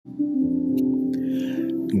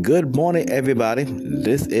Good morning, everybody.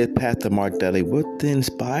 This is Pastor Mark Daly with the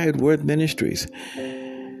Inspired Word Ministries.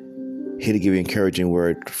 Here to give you an encouraging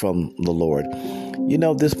word from the Lord.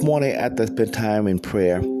 This morning after I spent time in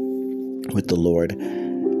prayer with the Lord,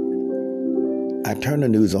 I turned the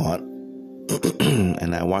news on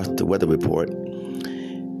and I watched the weather report,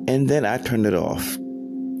 and then I turned it off.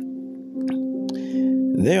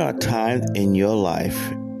 There are times in your life,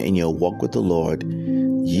 in your walk with the Lord,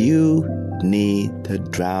 you need to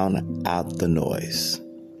drown out the noise.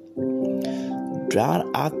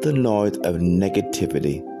 Drown out the noise of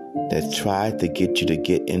negativity that tries to get you to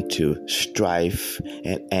get into strife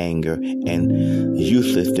and anger and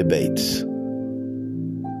useless debates.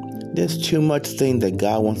 There's too much thing that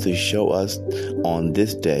God wants to show us on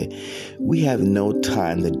this day. We have no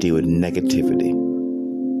time to deal with negativity.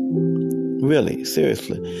 Really,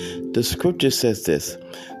 seriously. The scripture says this: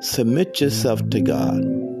 submit yourself to God.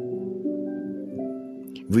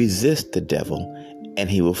 Resist the devil, and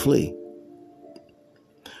he will flee.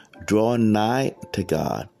 Draw nigh to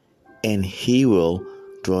God, and he will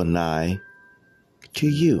draw nigh to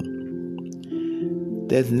you.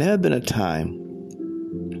 There's never been a time,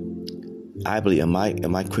 I believe, in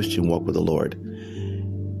my Christian walk with the Lord,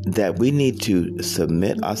 that we need to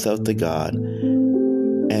submit ourselves to God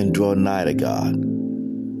and draw nigh to God.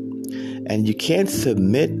 And you can't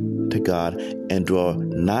submit to God and draw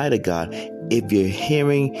nigh to God if you're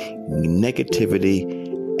hearing negativity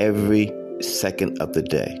every second of the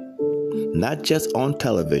day. Not just on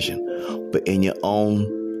television, but in your own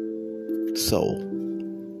soul.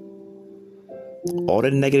 All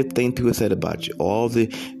the negative things people said about you, all the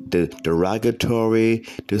derogatory,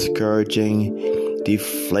 discouraging,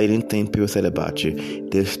 deflating things people said about you,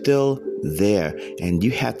 they're still there, and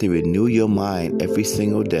you have to renew your mind every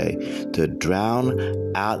single day to drown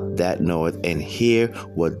out that noise and hear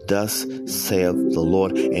what thus saith the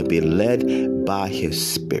Lord and be led by his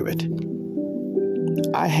Spirit.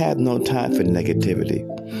 I have no time for negativity.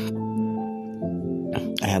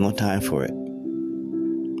 I have no time for it.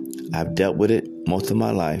 I've dealt with it most of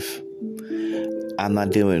my life. I'm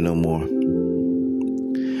not dealing with it no more.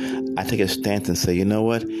 I take a stance and say, you know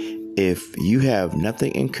what? If you have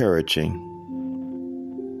nothing encouraging,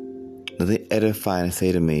 nothing edifying to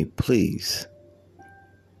say to me, please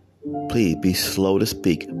be slow to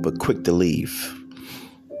speak, but quick to leave.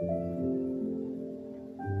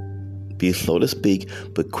 Be slow to speak,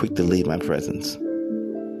 but quick to leave my presence.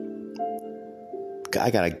 I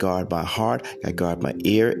got to guard my heart, I got to guard my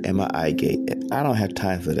ear and my eye gate. And I don't have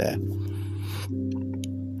time for that.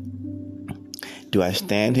 Do I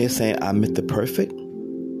stand here saying I'm Mr. Perfect?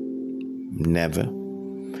 Never.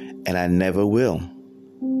 And I never will.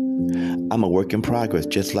 I'm a work in progress,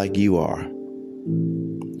 just like you are.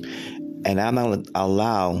 And I'm not going to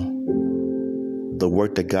allow the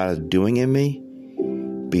work that God is doing in me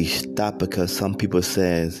be stopped because some people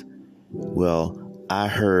says, well, I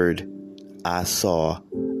heard, I saw,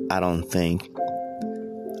 I don't think,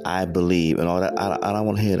 I believe, and all that. I don't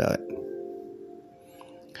want to hear that.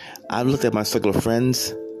 I've looked at my circle of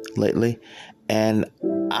friends lately, and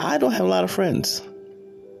I don't have a lot of friends.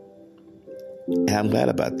 And I'm glad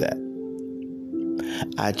about that.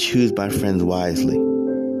 I choose my friends wisely.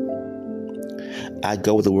 I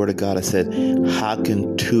go with the word of God that said, how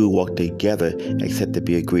can two walk together except to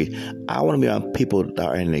be agreed? I want to be around people that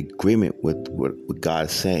are in agreement with what God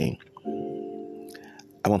is saying.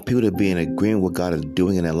 I want people to be in agreement with what God is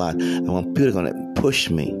doing in their life. I want people that are going to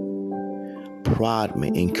push me, prod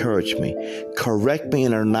me, encourage me, correct me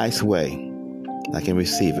in a nice way. I can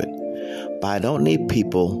receive it. But I don't need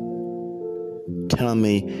people telling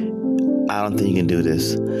me, I don't think you can do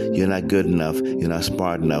this. You're not good enough. You're not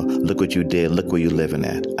smart enough. Look what you did. Look where you're living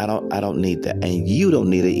at. I don't need that. And you don't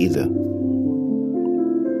need it either.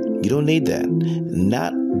 You don't need that.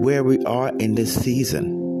 Not where we are in this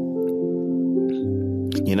season.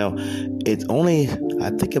 It's only,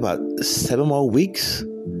 I think, about 7 more weeks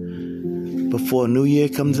before New Year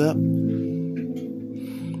comes up.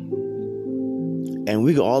 And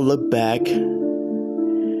we can all look back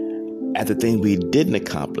at the things we didn't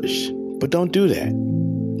accomplish. But don't do that.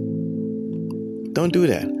 Don't do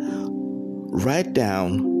that. Write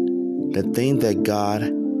down the things that God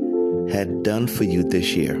had done for you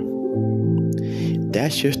this year.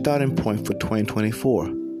 That's your starting point for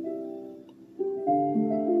 2024.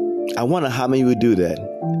 I wonder how many would do that.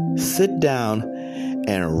 Sit down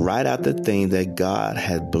and write out the things that God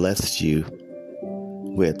has blessed you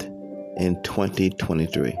with in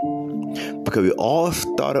 2023. Because we all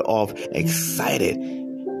started off excited,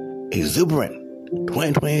 exuberant,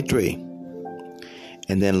 2023.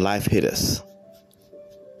 And then life hit us.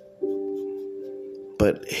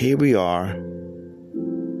 But here we are,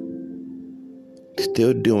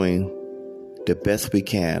 still doing the best we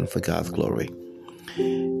can for God's glory.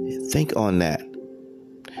 Think on that.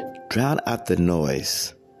 Drown out the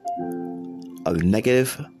noise of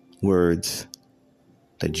negative words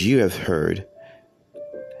that you have heard.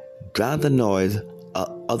 Drown the noise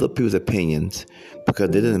of other people's opinions, because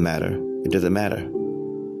it doesn't matter. It doesn't matter.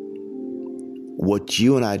 What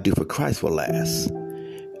you and I do for Christ will last,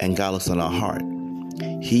 and God looks on our heart.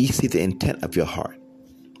 He sees the intent of your heart.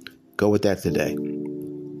 Go with that today.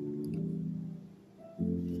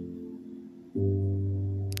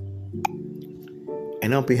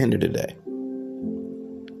 And don't be hindered today.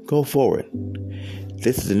 Go forward.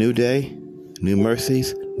 This is a new day, new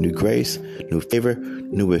mercies, new grace, new favor,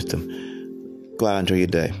 new wisdom. Go out and enjoy your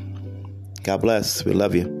day. God bless. We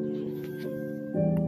love you.